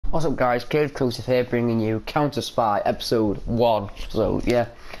What's up guys, corrosive here bringing you CounterSpy episode 1. So yeah,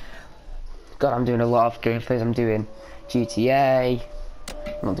 God, I'm doing a lot of gameplays. I'm doing GTA.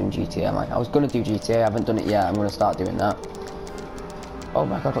 I'm not doing GTA, am I? I was going to do GTA, I haven't done it yet. I'm going to start doing that. Oh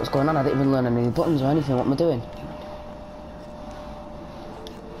my god, what's going on? I didn't even learn any buttons or anything. What am I doing?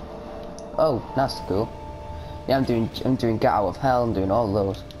 Oh, that's cool. Yeah, I'm doing Get Out of Hell. I'm doing all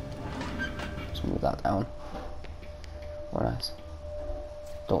those. Just move that down. Oh nice.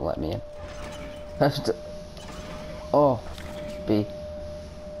 Don't let me in. Oh, B.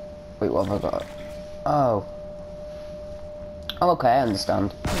 Wait, what have I got? Oh. Oh, okay, I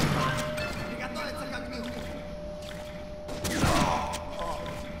understand.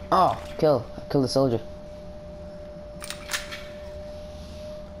 Oh, kill the soldier.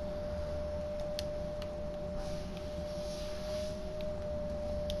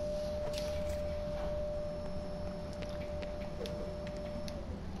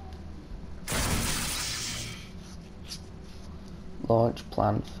 Launch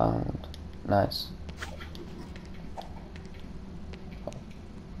plan found. Nice.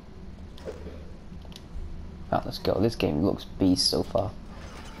 Right, let's go. This game looks beast so far.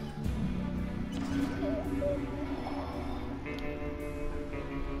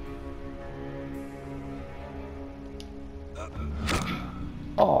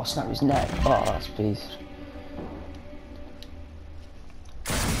 Oh, snap his neck. Oh, that's beast.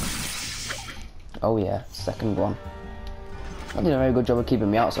 Oh yeah, second one. They did a very good job of keeping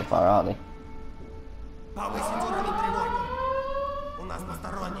me out so far, aren't they?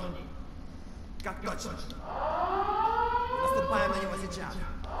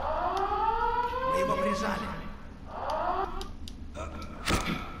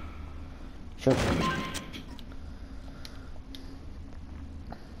 Sure.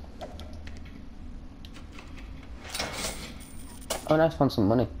 Oh, nice, found some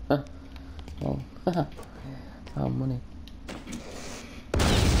money. Huh. Oh, oh, money.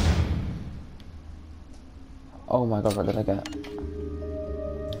 Oh my god, what did I get?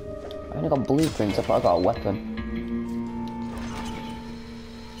 I only got blueprints, I thought I got a weapon.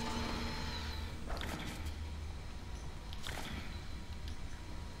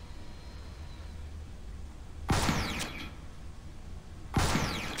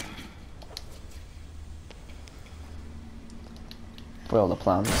 For all the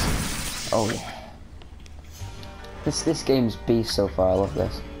plans. Oh yeah. This game's beast so far, I love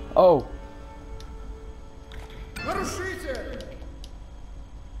this. Oh!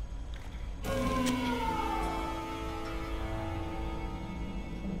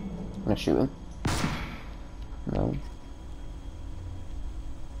 I'm gonna shoot him. No.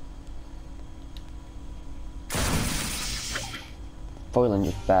 Foiling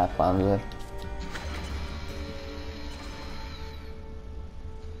just bare plans there.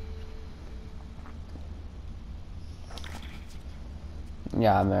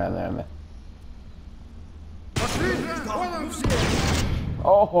 Yeah, I'm there.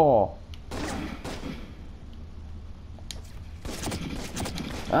 Oh!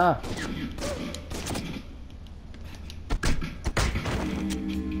 Ah!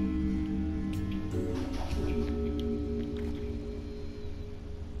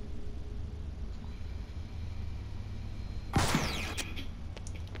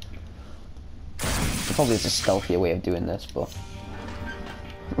 Probably it's a stealthier way of doing this, but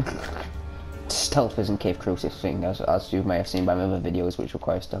stealth isn't Cave Crucis thing, as you may have seen by my other videos which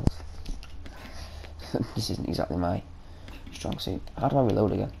require stealth. This isn't exactly my strong suit. How do I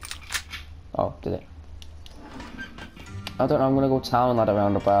reload again? Oh, did it? I don't know, I'm gonna go town lad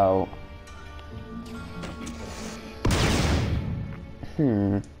around about...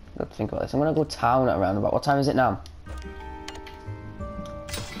 Let's think about this. I'm gonna go town at around about... What time is it now?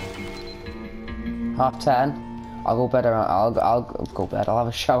 10:30. I'll go bed around. I'll go bed. I'll have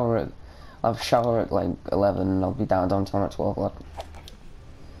a shower at like 11, and I'll be downtown at 12. Lad.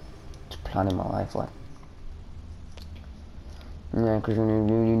 Just planning my life, lad. Yeah, because you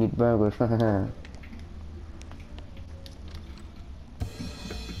need burgers.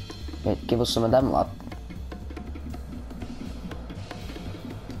 Hey, give us some of them, lad.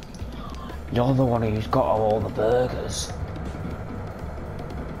 You're the one who's got all the burgers.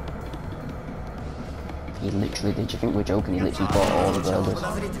 He literally, did you think we're joking? He literally bought all the burgers.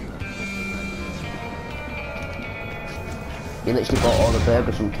 He literally bought all the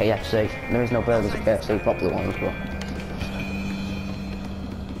burgers from KFC. There is no burgers at KFC, popular ones, but...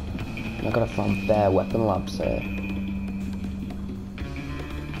 I gotta find bare weapon labs here.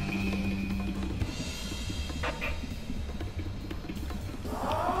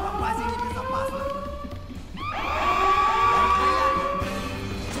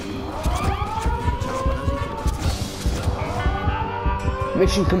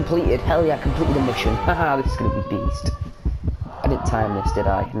 Mission completed. Hell yeah, I completed a mission. Haha, this is gonna be beast. I didn't time this, did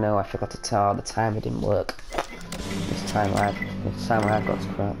I? No, I forgot to tell. The timer didn't work. This time I've got to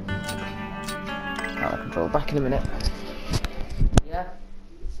crap. I'll control back in a minute. Yeah?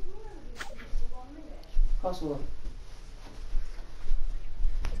 Possible.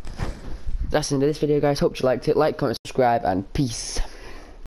 That's the end of this video, guys. Hope you liked it. Like, comment, subscribe, and peace.